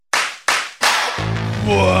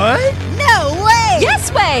What? No way!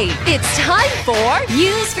 Yes way! It's time for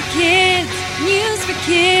News for Kids! News for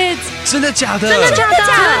Kids! 真的假的？真的假的？真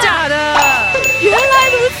的假的？原来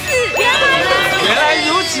如此！原来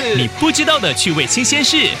如此！你不知道的趣味新鲜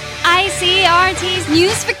事 ICRT's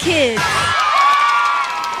News for Kids!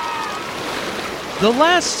 The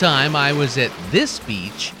last time I was at this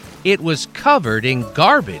beach, it was covered in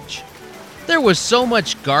garbage. There was so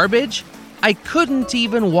much garbage, I couldn't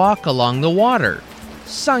even walk along the water.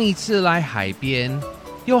 上一次来海边，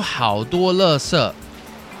有好多垃圾，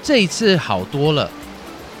这一次好多了。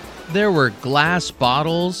There were glass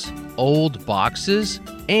bottles, old boxes,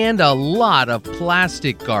 and a lot of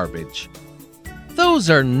plastic garbage.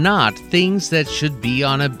 Those are not things that should be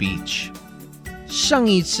on a beach. 上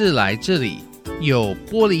一次来这里，有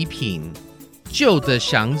玻璃瓶、旧的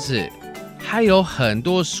箱子，还有很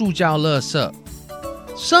多塑胶垃圾。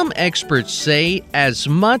Some experts say as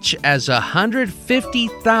much as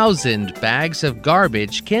 150,000 bags of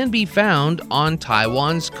garbage can be found on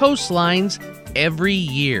Taiwan's coastlines every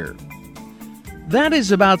year. That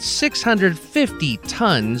is about 650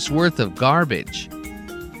 tons worth of garbage.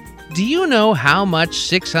 Do you know how much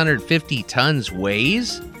 650 tons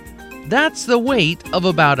weighs? That's the weight of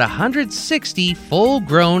about 160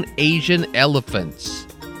 full-grown Asian elephants.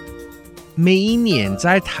 每一年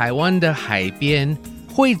在台湾的海边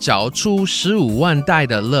会找出15万袋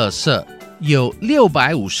的垃圾，有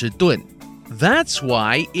650吨。That's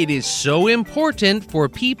why it is so important for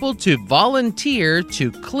people to volunteer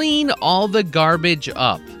to clean all the garbage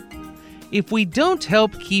up. If we don't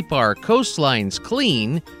help keep our coastlines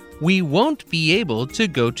clean, we won't be able to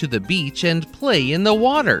go to the beach and play in the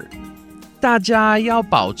water. 大家要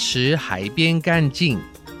保持海边干净，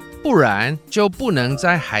不然就不能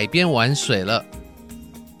在海边玩水了。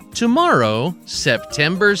Tomorrow,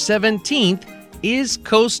 September 17th, is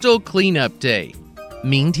Coastal Cleanup Day.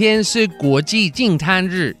 明天是国际净滩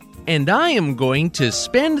日 and I am going to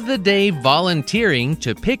spend the day volunteering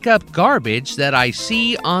to pick up garbage that I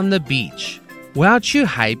see on the beach. 我要去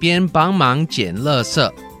海边帮忙捡垃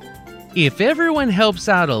圾。If everyone helps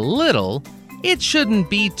out a little, it shouldn't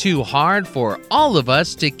be too hard for all of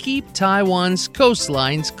us to keep Taiwan's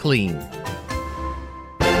coastlines clean.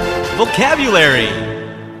 Vocabulary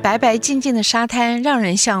白白净净的沙滩让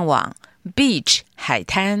人向往 Beach 海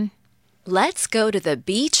滩 Let's go to the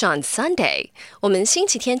beach on Sunday. 我们星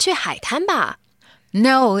期天去海滩吧。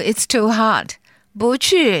No, it's too hot. 不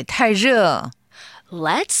去，太热。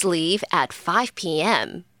Let's leave at 5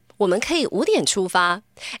 p.m. 我们可以5点出发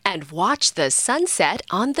and watch the sunset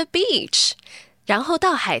on the beach. 然后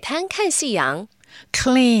到海滩看夕阳。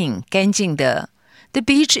Clean 干净的 The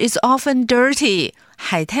beach is often dirty.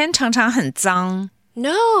 海滩常常很脏。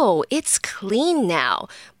No, it's clean now.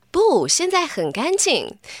 不，现在很干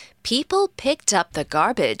净。People picked up the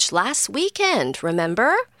garbage last weekend,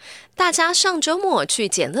 remember? 大家上周末去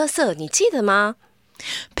捡垃圾，你记得吗？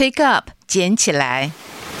 Pick up 捡起来。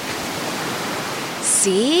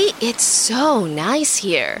See, it's so nice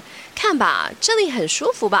here. 看吧，这里很舒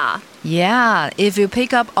服吧？ Yeah, if you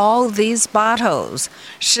pick up all these bottles.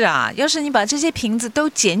 是啊，要是你把这些瓶子都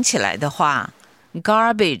捡起来的话。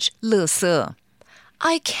Garbage 垃圾。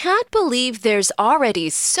I can't believe there's already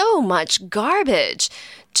so much garbage.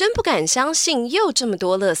 真不敢相信又这么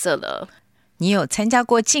多垃圾了。你有参加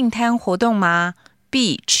过净滩活动吗？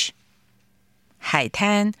 Beach 海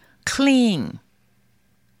滩 Clean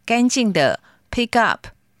干净的 Pick up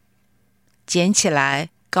捡起来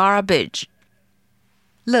Garbage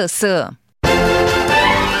垃圾。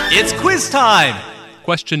 It's quiz time!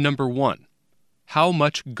 Question number 1. How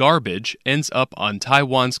much garbage ends up on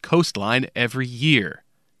Taiwan's coastline every year?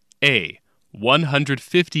 A.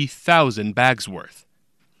 150,000 bags worth.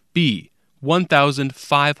 B.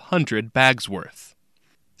 1,500 bags worth.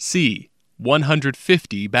 C.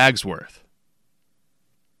 150 bags worth.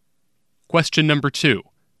 Question number 2.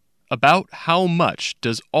 About how much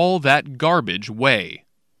does all that garbage weigh?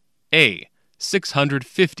 A.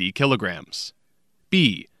 650 kilograms.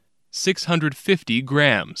 B. 650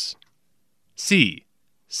 grams. C.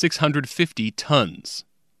 650 tons.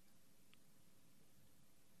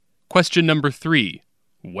 Question number 3.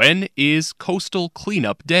 When is Coastal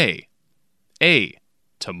Cleanup Day? A.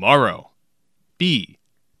 Tomorrow. B.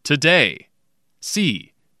 Today.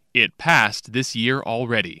 C. It passed this year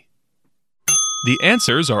already. The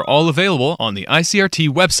answers are all available on the ICRT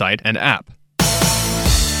website and app.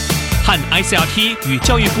 和 ICRT 与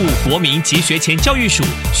教育部国民及学前教育署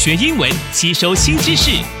学英文，吸收新知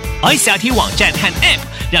识。ICRT 网站和 App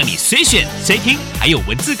让你随选随听，还有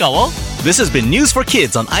文字稿哦。This has been News for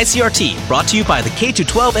Kids on ICRT, brought to you by the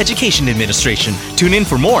K-12 Education Administration. Tune in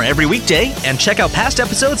for more every weekday and check out past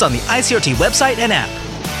episodes on the ICRT website and app.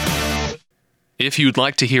 If you'd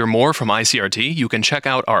like to hear more from ICRT, you can check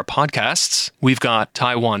out our podcasts. We've got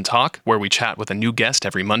Taiwan Talk, where we chat with a new guest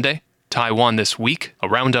every Monday. Taiwan This Week, a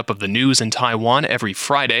roundup of the news in Taiwan every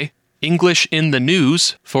Friday. English in the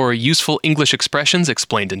News, for useful English expressions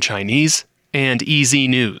explained in Chinese. And EZ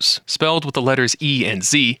News, spelled with the letters E and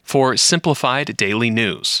Z, for simplified daily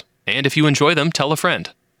news. And if you enjoy them, tell a friend.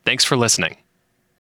 Thanks for listening.